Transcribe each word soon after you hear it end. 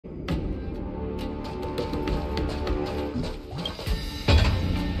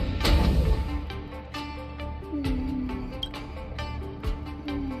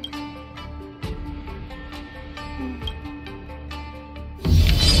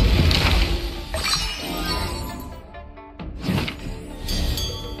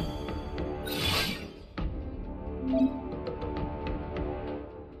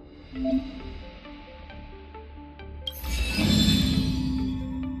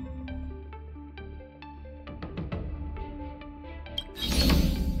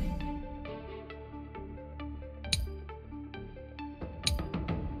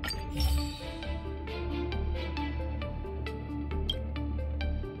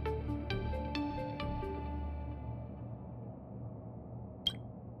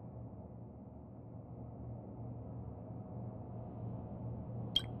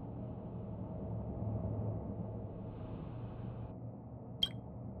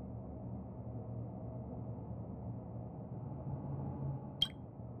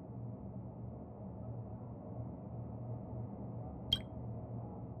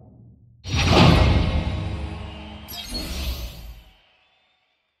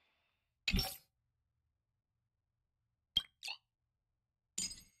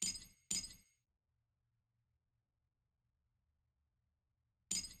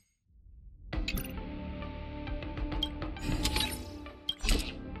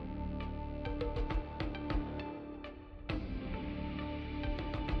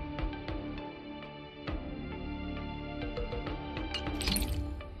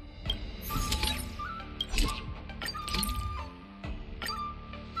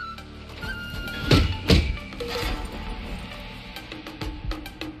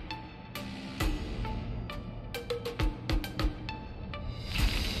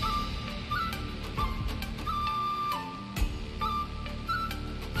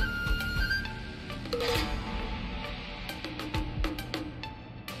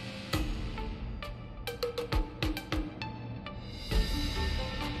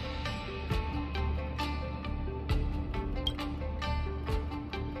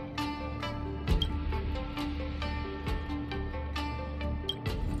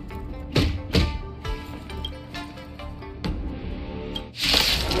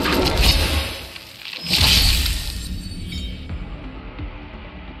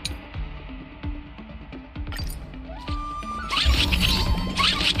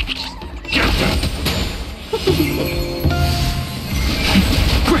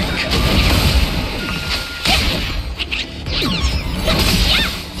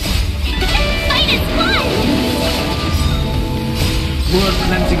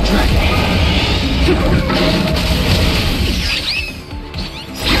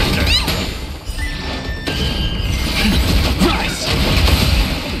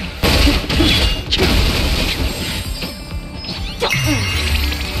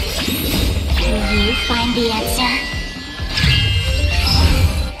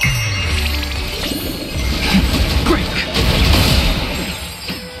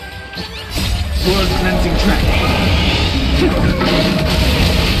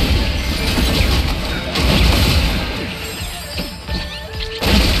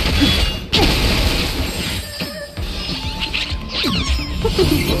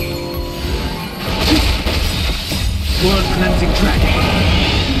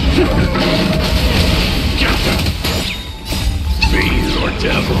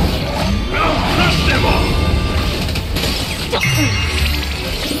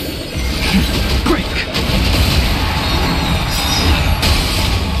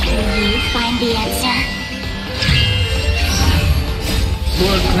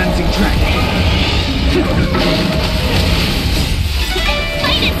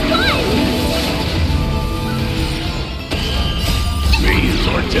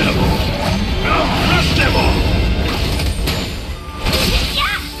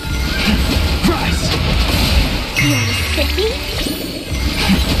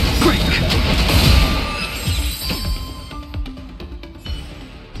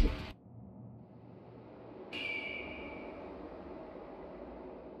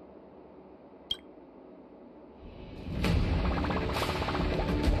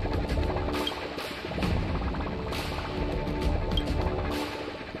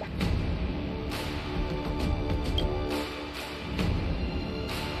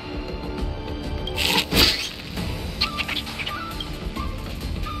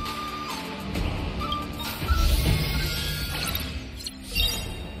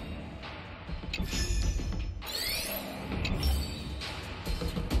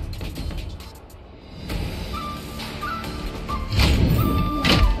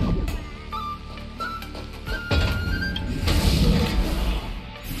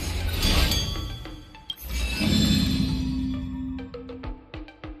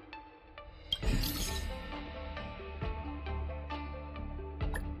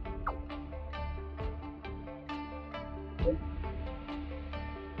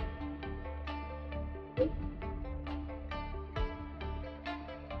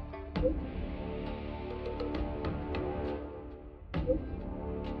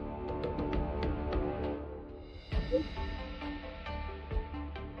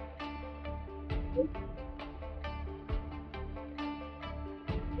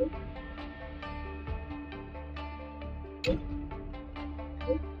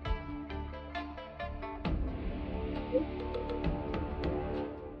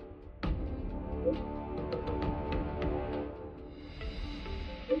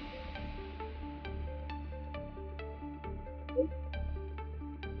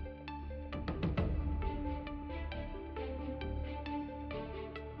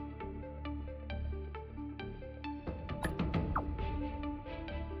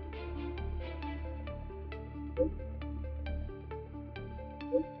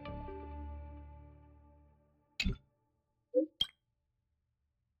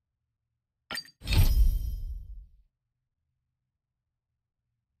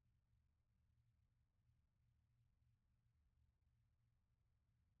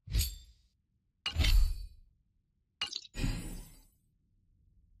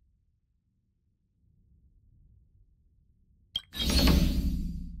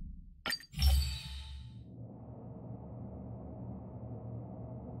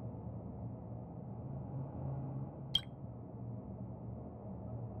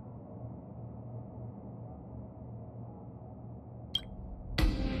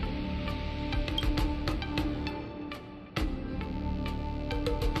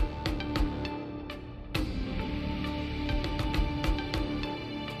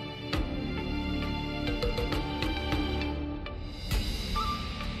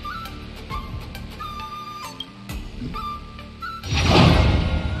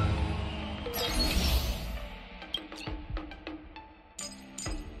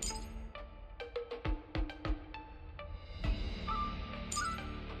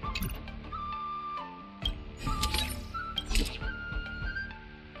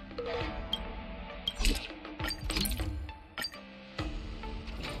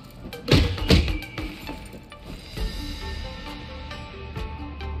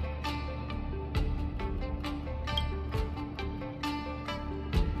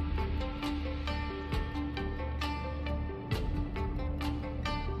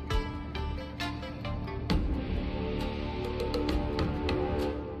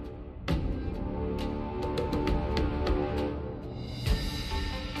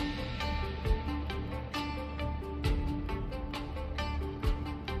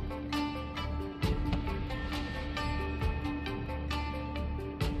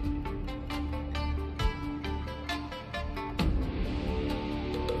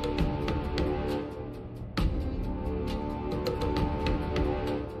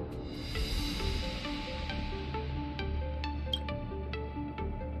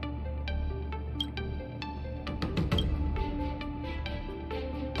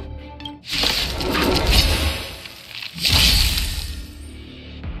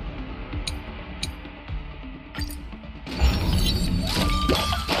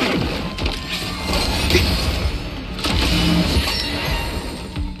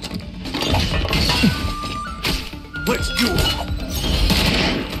Let's duel!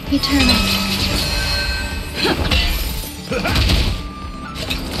 Eternal.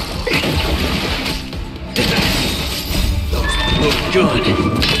 Look good.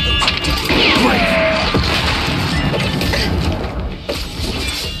 Great.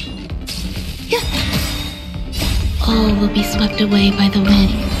 All will be swept away by the wind.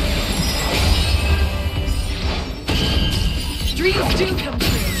 Dreams do come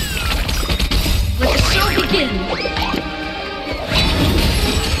true. Let the show begin.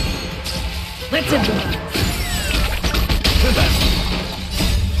 Let's improvise.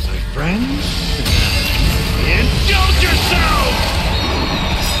 My friends, indulge yourself!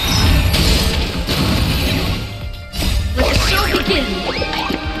 Let the show begin.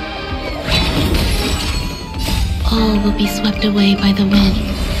 All will be swept away by the wind.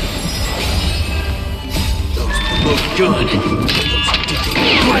 Look good.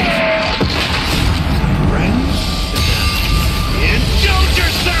 Great. Friends, indulge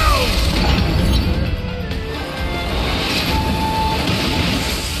yourselves!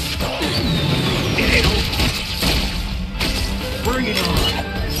 Bring it on.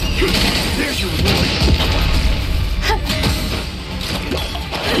 There's your reward.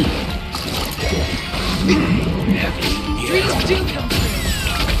 Dreams do come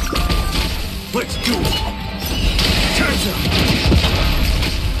true. Let's do it. Time's up.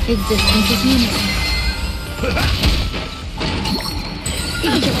 Existence is unity.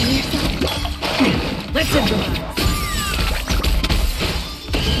 Enjoy yourself. Let's improvise.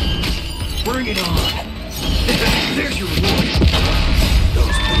 Bring it on. There's your reward.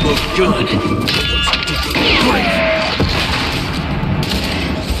 Look good. Great.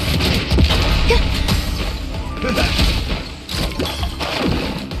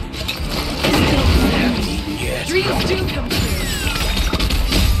 Yes. Dreams do come true.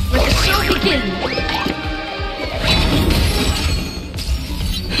 Let the show begin.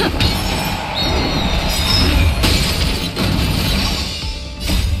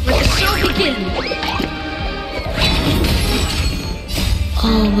 Let the show begin.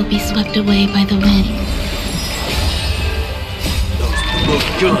 All will be swept away by the wind. Look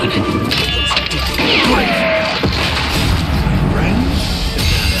good. Great. Friends,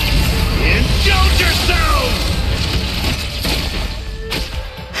 indulge yourselves!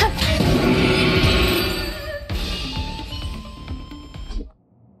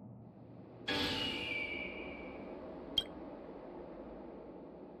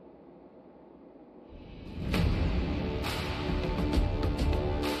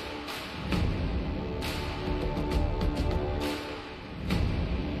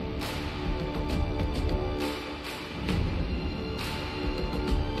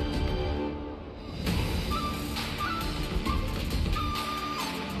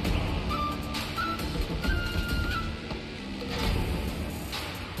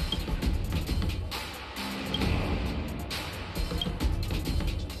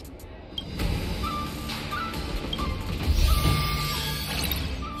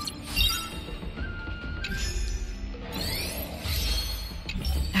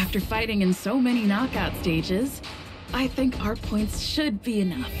 After fighting in so many knockout stages, I think our points should be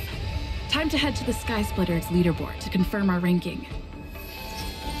enough. Time to head to the Sky Splitters leaderboard to confirm our ranking.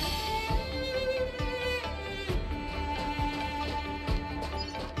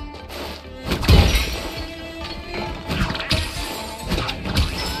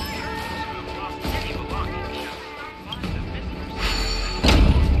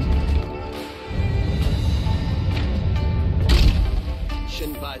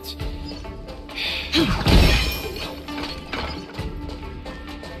 But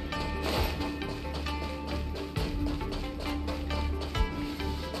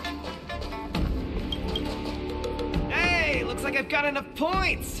hey, looks like I've got enough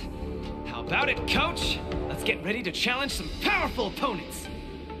points. How about it, coach? Let's get ready to challenge some powerful opponents.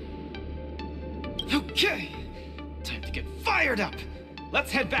 Okay, time to get fired up.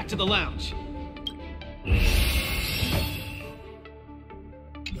 Let's head back to the lounge.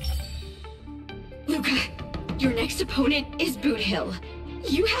 Luka, your next opponent is Boothill.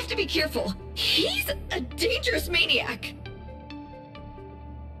 You have to be careful. He's a dangerous maniac.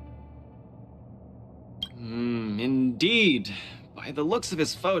 Indeed. By the looks of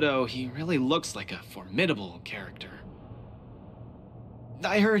his photo, he really looks like a formidable character.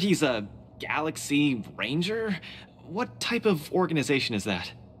 I heard he's a Galaxy Ranger? What type of organization is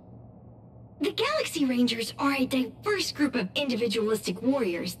that? The Galaxy Rangers are a diverse group of individualistic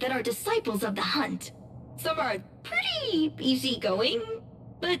warriors that are disciples of the hunt. Some are pretty easygoing,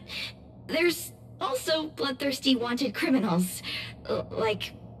 but there's also bloodthirsty wanted criminals,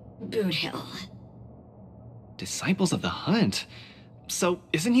 like Boothill. Disciples of the Hunt? So,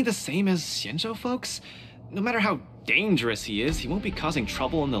 isn't he the same as Xianzhou folks? No matter how dangerous he is, he won't be causing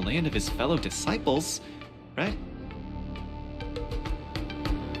trouble in the land of his fellow disciples, right?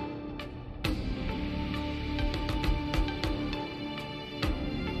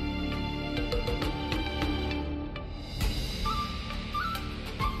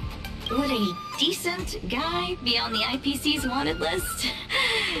 Would a decent guy be on the IPC's wanted list?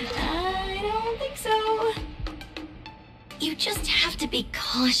 I don't think so. You just have to be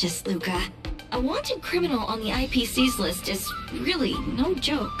cautious, Luka. A wanted criminal on the IPC's list is really no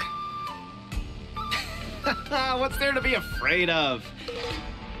joke. What's there to be afraid of?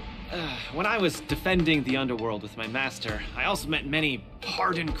 When I was defending the underworld with my master, I also met many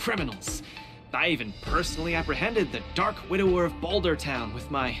hardened criminals. I even personally apprehended the Dark Widower of Boulder Town with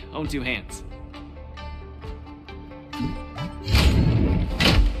my own two hands.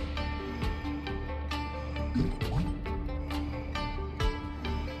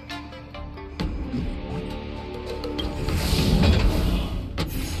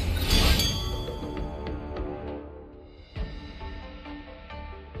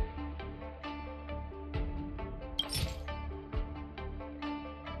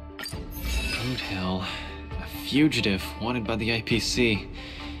 Boothill, a fugitive wanted by the IPC.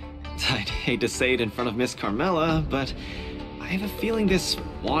 I'd hate to say it in front of Miss Carmela, but I have a feeling this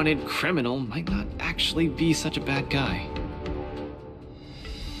wanted criminal might not actually be such a bad guy.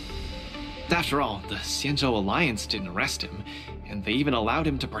 After all, the Xianzhou Alliance didn't arrest him, and they even allowed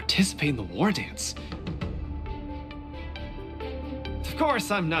him to participate in the war dance. Of course,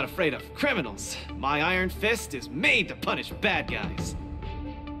 I'm not afraid of criminals. My iron fist is made to punish bad guys.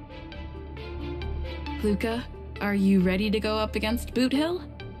 Luka, are you ready to go up against Boothill?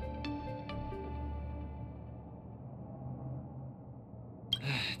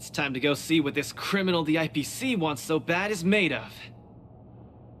 It's time to go see what this criminal the IPC wants so bad is made of.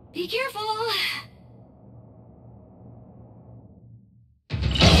 Be careful!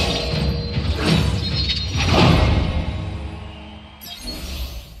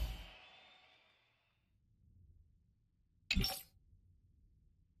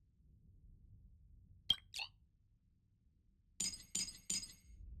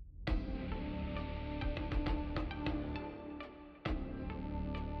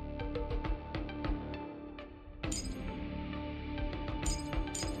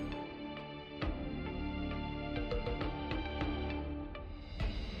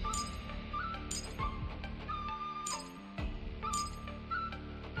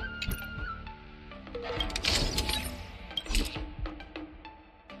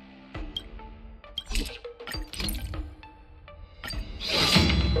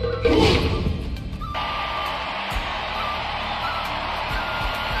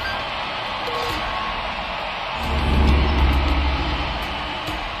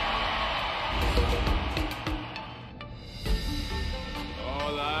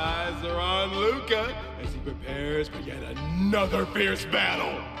 Luka as he prepares for yet another fierce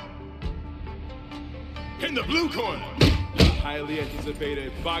battle. In the blue corner, the highly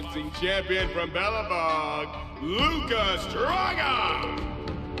anticipated boxing champion from Bellabog, Luka Straga.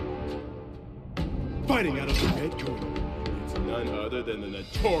 Fighting out of the red corner, it's none other than the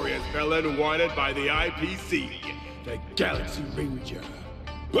notorious felon wanted by the IPC, the Galaxy Ranger,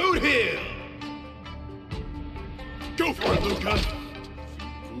 Boothill. Go for it, Luka.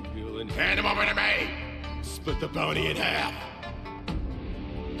 And hand him over to me! Split the bounty in half!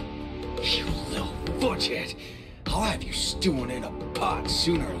 You little fudgehead! I'll have you stewing in a pot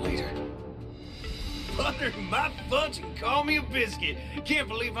sooner or later. Butter my fudge and call me a biscuit! Can't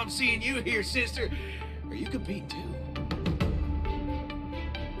believe I'm seeing you here, sister! Or you could be, too.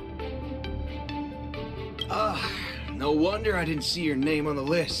 No wonder I didn't see your name on the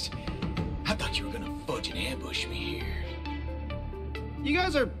list. I thought you were gonna fudge and ambush me here. You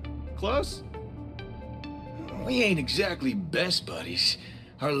guys are close? We ain't exactly best buddies.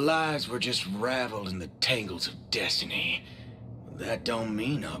 Our lives were just raveled in the tangles of destiny. That don't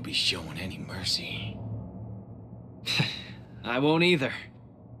mean I'll be showing any mercy. I won't either.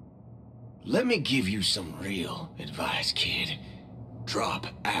 Let me give you some real advice, kid. Drop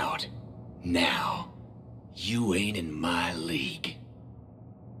out. Now. You ain't in my league.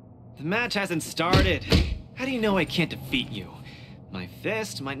 The match hasn't started. How do you know I can't defeat you? My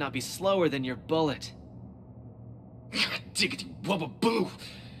fist might not be slower than your bullet. Diggity wubba boo!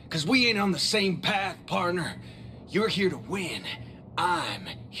 Cause we ain't on the same path, partner. You're here to win. I'm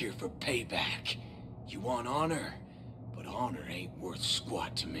here for payback. You want honor? But honor ain't worth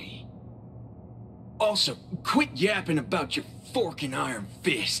squat to me. Also, quit yapping about your forking iron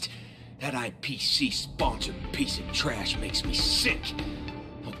fist. That IPC sponsored piece of trash makes me sick.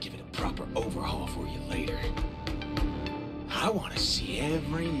 I'll give it a proper overhaul for you later. I want to see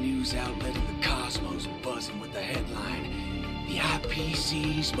every news outlet in the cosmos buzzing with the headline, "The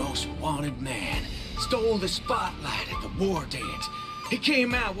IPC's most wanted man stole the spotlight at the war dance. He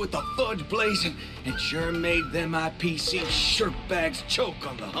came out with the fudge blazing and sure made them IPC shirtbags choke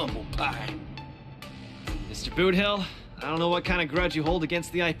on the humble pie." Mr. Boothill, I don't know what kind of grudge you hold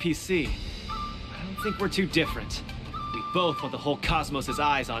against the IPC. I don't think we're too different. We both want the whole cosmos'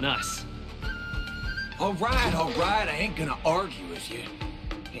 eyes on us. All right, I ain't gonna argue with you.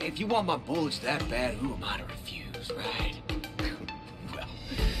 If you want my bullets that bad, who am I to refuse, right? Well,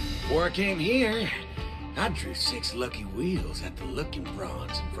 before I came here, I drew 6 lucky wheels at the Looking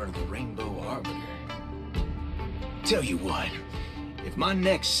Bronze in front of the Rainbow Arbiter. Tell you what, if my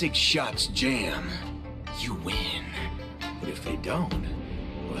next 6 shots jam, you win. But if they don't,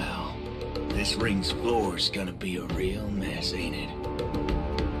 well, this ring's floor's gonna be a real mess, ain't it?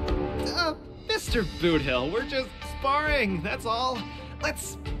 Mr. Boothill, we're just sparring, that's all.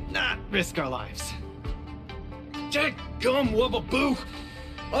 Let's not risk our lives. Dadgum wubbaboo!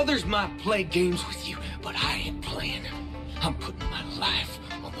 Others might play games with you, but I ain't playing. I'm putting my life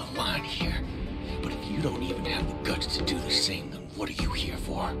on the line here. But if you don't even have the guts to do the same, then what are you here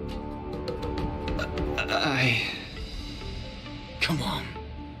for? Come on.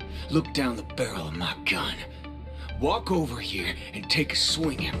 Look down the barrel of my gun. Walk over here and take a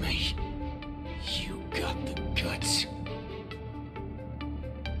swing at me. You got the guts.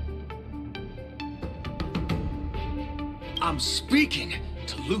 I'm speaking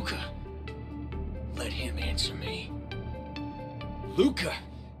to Luka. Let him answer me. Luka,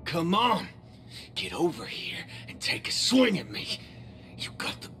 come on. Get over here and take a swing at me. You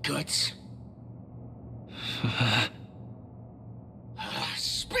got the guts?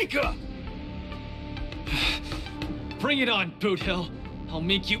 Speak up! Bring it on, Boothill. I'll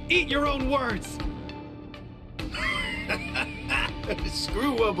make you eat your own words.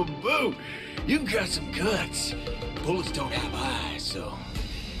 Screw up a boo. You've got some guts. Bullets don't have eyes, so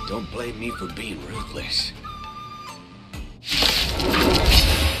don't blame me for being ruthless.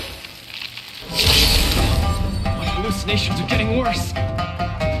 My hallucinations are getting worse. Run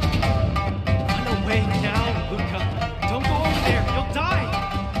away now, Luka. Don't go over there. You'll die.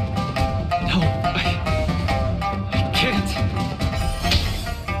 No, I can't.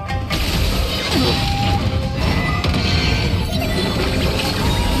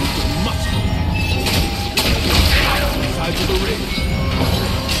 Sides of the ring.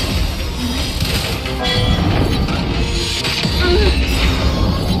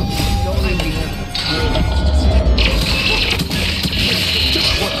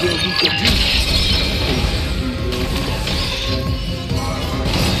 What will Luka do?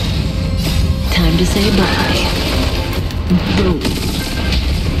 Time to say bye. Boom.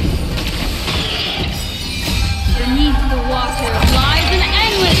 Beneath the water lies an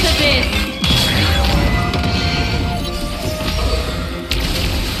endless abyss.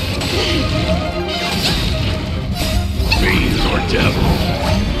 Fiends or devil?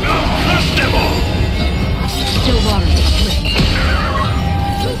 I'll crush them all! Still water to split.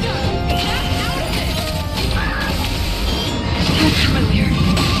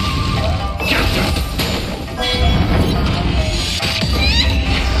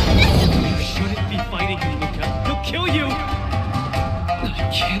 You shouldn't be fighting him, Luka. He'll kill you. I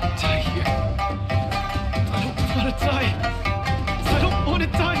can't die here. I don't want to die. I don't want to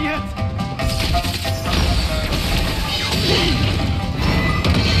die yet.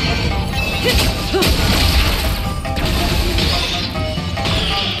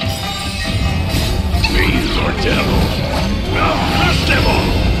 Fiends or devil? I'll crush them all!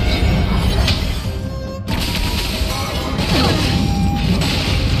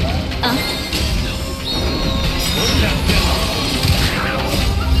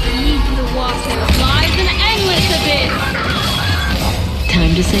 Beneath the water lies an endless abyss.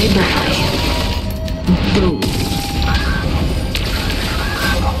 Time to say bye. Boom.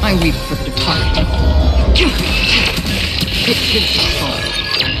 I weep for departing. It's this fault.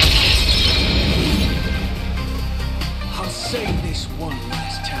 I'll say this one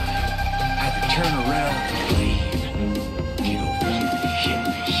last time. I had to turn around and leave. Get over here and hit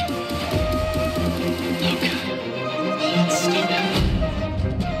me. Luka, hold still.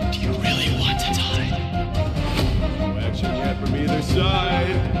 Do you really want to die? No action yet from either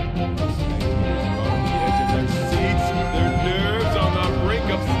side. On the edge of their seats, their nerves on the brink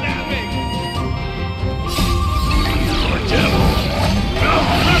of snapping. Fiends or devil? I'll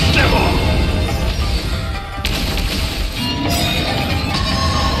crush them all!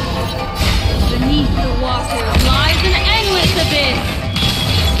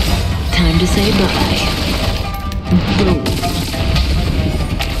 to say bye. Boom.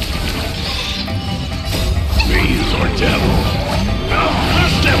 Bees or devil? Now,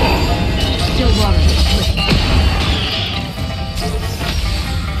 this devil! Still water.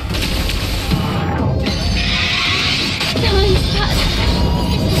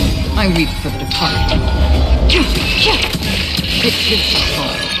 I weep for the departed. It gives us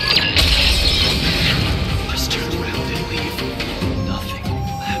all. Just turn around and leave. Nothing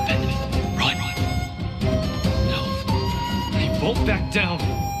will happen. Run. No. I won't back down.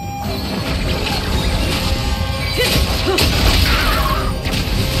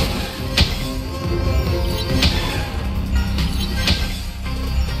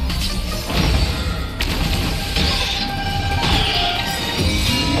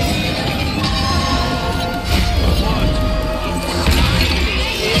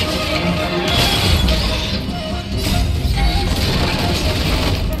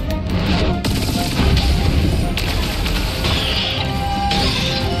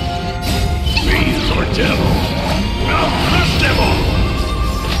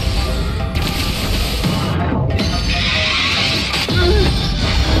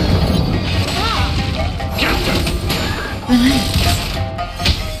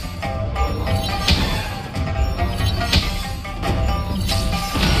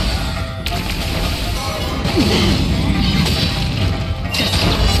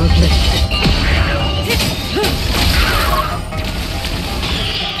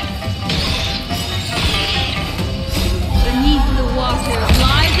 Beneath the water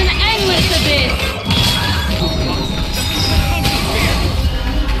lies an endless abyss.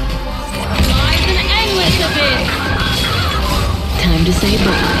 Lies an endless abyss. Time to say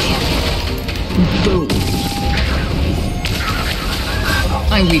bye. Boom.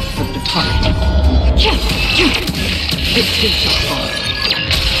 I weep for the departed. It gives us all.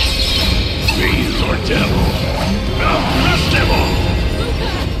 Bees or devil? Now, this devil!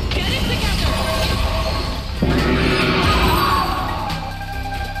 Luka, get it together!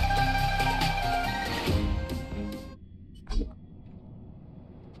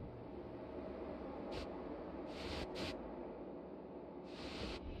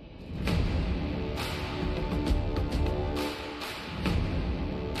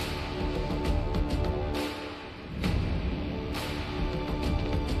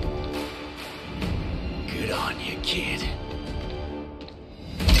 Good on you, kid.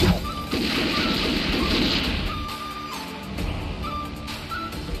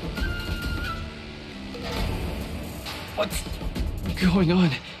 What's going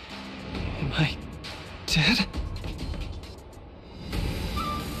on? Am I dead?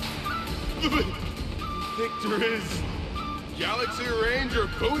 The victor is Galaxy Ranger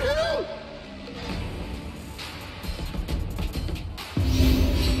Boothill?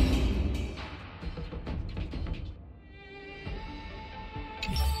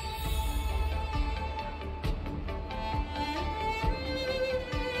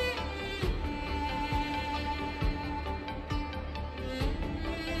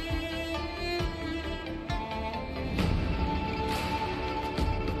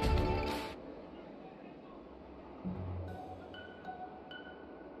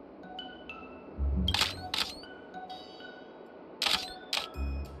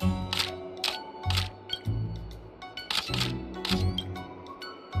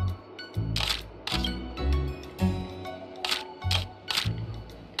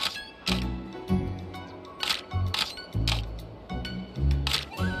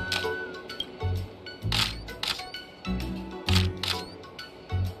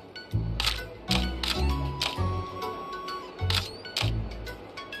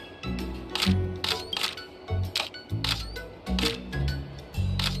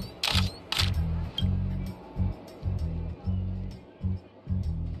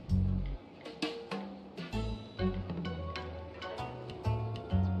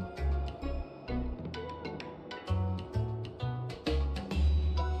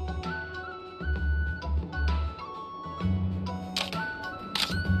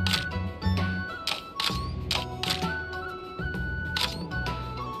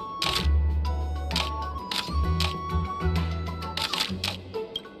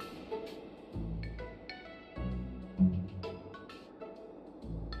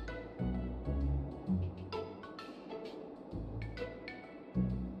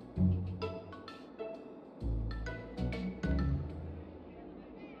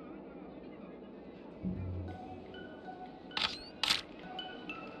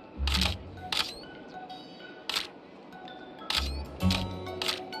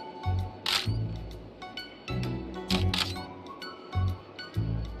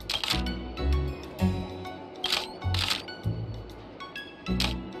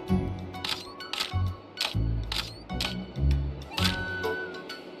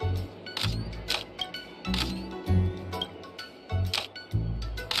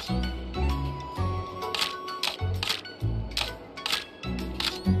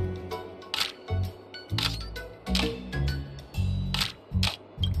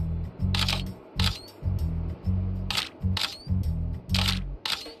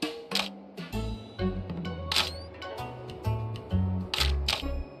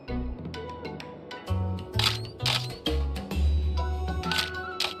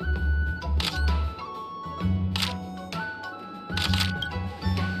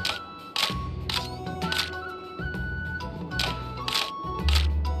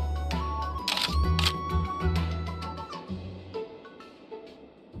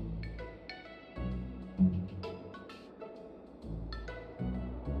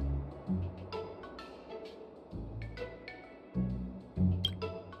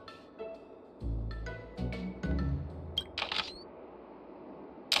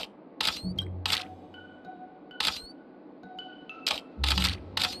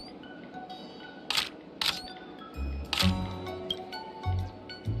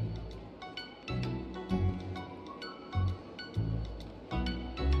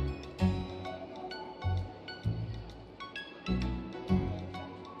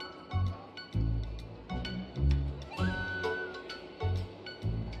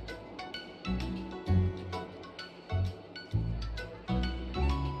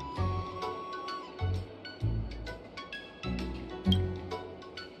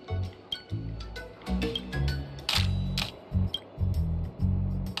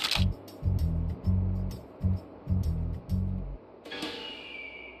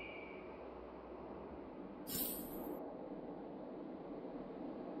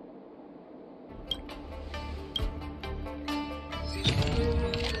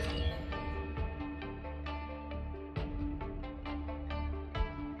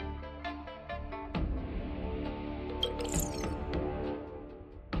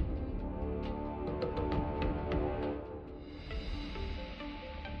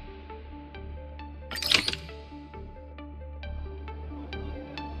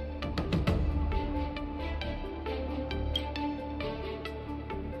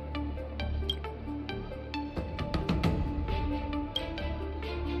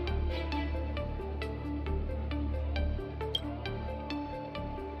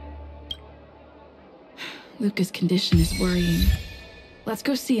 Luka's condition is worrying. Let's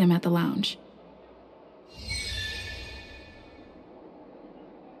go see him at the lounge.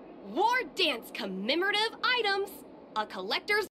 War Dance commemorative items. A collector's